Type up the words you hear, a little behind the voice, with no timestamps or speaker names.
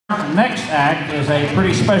Next act is a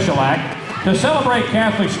pretty special act. To celebrate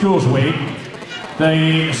Catholic Schools Week,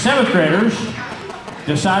 the 7th graders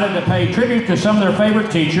decided to pay tribute to some of their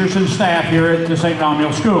favorite teachers and staff here at the St.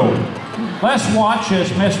 Nomiel School. Let's watch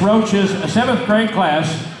as Miss Roach's 7th grade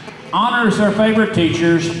class honors their favorite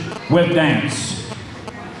teachers with dance.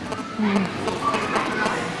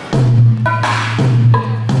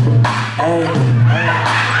 Hey, hey,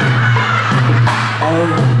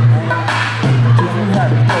 hey.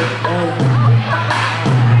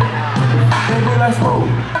 Let's move.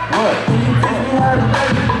 What? Can you teach me how to do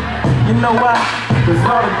it? You know why? Cause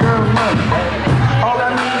all the girls love me. All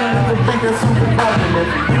I need is a bigger super button. If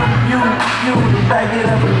you back it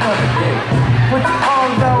up and love it. Put your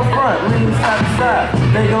arms out front, lean side to side.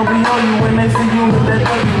 They gon' be on you when they see you with that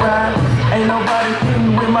dirty ride. Ain't nobody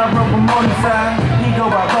kidding with my bro from on the side. He go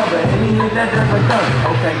by Bubba and he hit that dirt like thunder.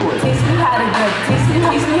 Okay, good. Teach me how to do it. Teach me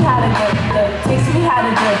how to do it. Teach me how to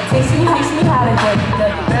do it. Teach me how to do it.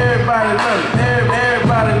 Everybody love it.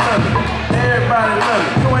 Everybody love it. Everybody love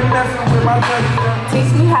it. You ain't messing with my dirty stuff. Teach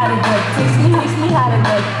me how to do it. Teach me how to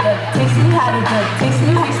do it. Teach me how to do it. Teach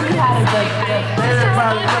me how to do it.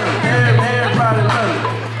 Everybody love it. Everybody love it.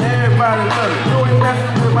 Everybody love it. You ain't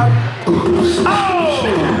messing with my.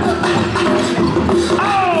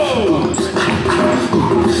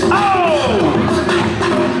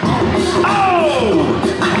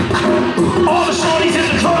 All the shorties in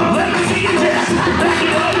the club, let me see you dance. Back it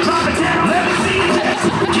up, drop it down, let me see you dance.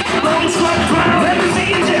 Get low, squat the ground, let me see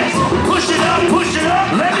you dance. Push it up,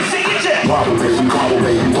 let me see you dance. Wobble, baby, wobble,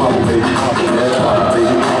 baby, wobble, baby, wobble, wobble,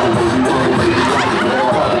 baby, wobble, baby, wobble, baby,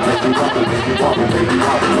 wobble, baby, wobble, baby,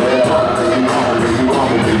 wobble, baby, wobble, baby,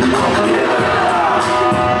 wobble, baby, wobble, yeah.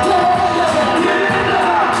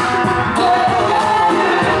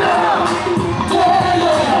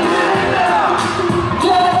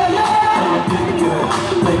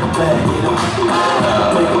 Make a bag, get up. Make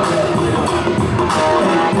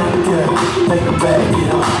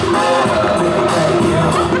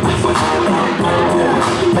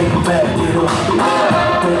a bag, get up. Make a bag, get up. Make a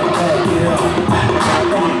bag, get up.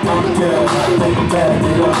 Make a bag,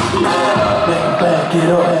 get up. Make a bag, get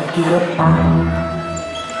up. Get up.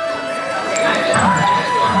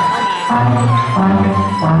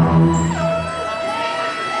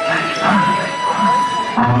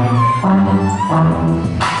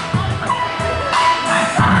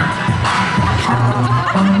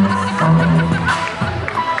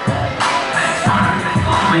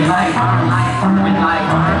 We like burn, we like burn, we like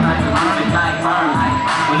burn.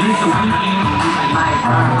 We used to weekend, we like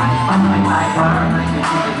burn, we like burn, we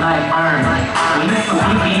like burn. We used to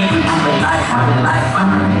weekend, we like burn, we like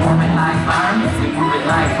burn, we like burn, we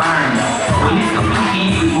like burn. We used to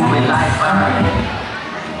weekend, we like burn.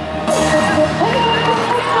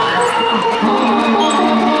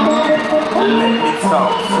 Let me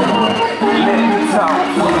talk. Let me talk.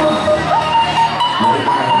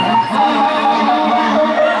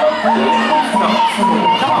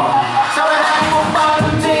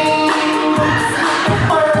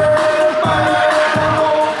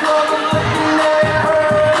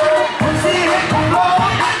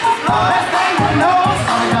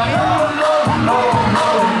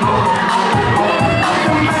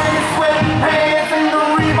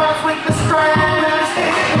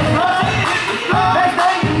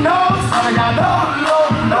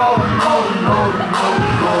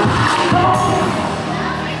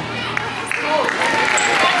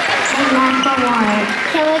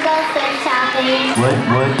 Can we go thrift shopping?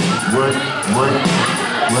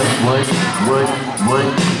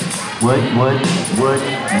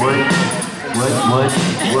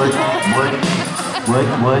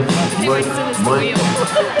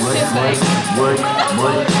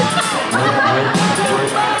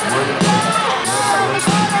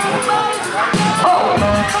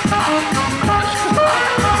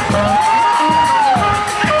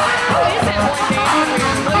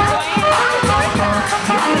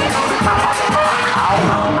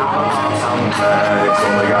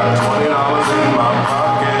 Only got $20 in my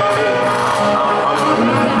pocket. I'm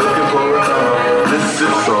looking for a car. This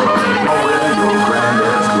is so when your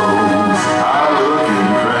granddad's clothes. I look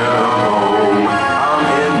incredible. I'm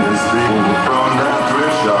in this thing from that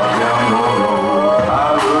thrift shop down the road. I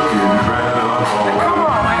look incredible.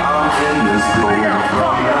 I'm in this thing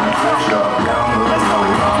from that thrift shop down the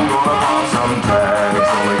road. I'm gonna pop some tags.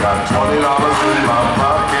 Only got $20 in my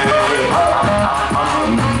pocket.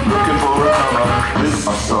 I'm looking for a car. This is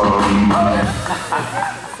awesome.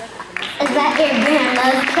 Is that your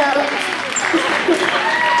grandma's coat?